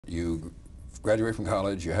you graduate from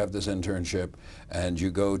college, you have this internship, and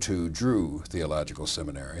you go to Drew Theological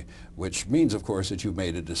Seminary, which means, of course, that you've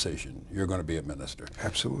made a decision. You're going to be a minister.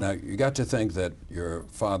 Absolutely. Now, you got to think that your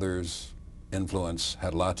father's influence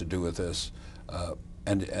had a lot to do with this,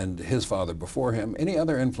 and his father before him. Any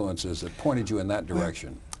other influences that pointed you in that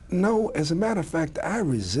direction? No, as a matter of fact, I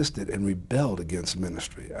resisted and rebelled against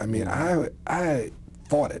ministry. I mean, I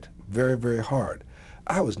fought it very, very hard.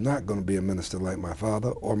 I was not going to be a minister like my father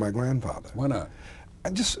or my grandfather. Why not?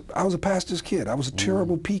 I was a pastor's kid. I was a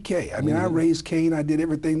terrible PK. I mean, I raised Cain. I did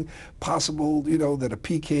everything possible, you know, that a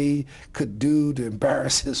PK could do to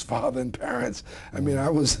embarrass his father and parents. I mean,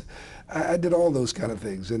 I did all those kind of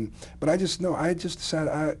things. But I just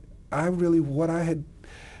decided what I had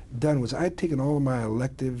done was I had taken all of my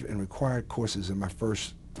elective and required courses in my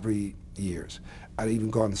first 3 years. I'd even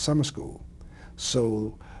gone to summer school.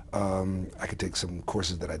 So I could take some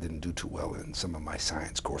courses that I didn't do too well in, some of my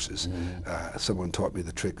science courses. Someone taught me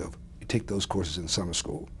the trick of you take those courses in summer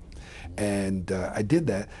school. And I did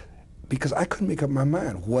that because I couldn't make up my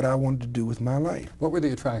mind what I wanted to do with my life. What were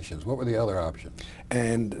the attractions? What were the other options?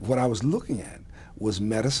 And what I was looking at was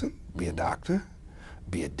medicine, be a doctor,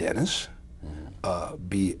 be a dentist,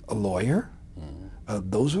 be a lawyer.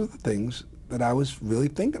 Those were the things that I was really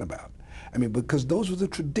thinking about. I mean, because those were the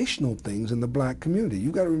traditional things in the black community.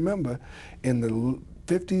 You got to remember, in the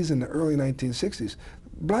 50s and the early 1960s,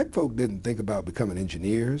 black folk didn't think about becoming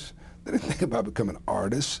engineers. They didn't think about becoming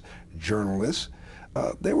artists, journalists.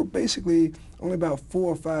 There were basically only about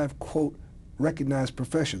 4 or 5, quote, recognized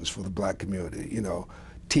professions for the black community. You know,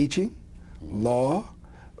 teaching, law,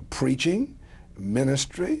 preaching,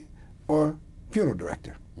 ministry, or funeral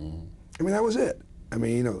director. I mean, that was it. I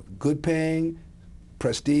mean, you know, good paying,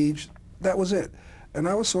 prestige, that was it. And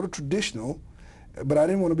I was sort of traditional, but I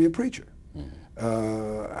didn't want to be a preacher.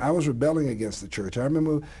 I was rebelling against the church. I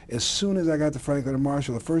remember as soon as I got to Franklin and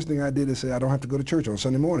Marshall, the first thing I did is say, I don't have to go to church on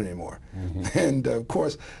Sunday morning anymore. And of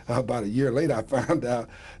course, about a year later, I found out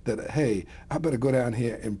that, hey, I better go down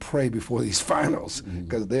here and pray before these finals,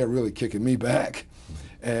 because they're really kicking me back.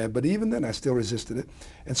 But even then, I still resisted it.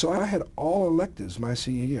 And so I had all electives my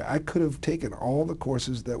senior year. I could have taken all the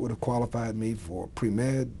courses that would have qualified me for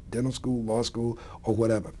pre-med, dental school, law school, or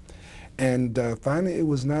whatever. And finally, it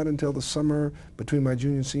was not until the summer between my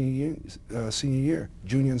junior and senior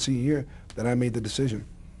year, that I made the decision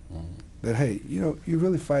that, hey, you know, you're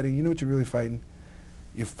really fighting. You know what you're really fighting?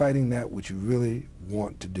 You're fighting that which you really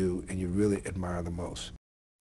want to do and you really admire the most.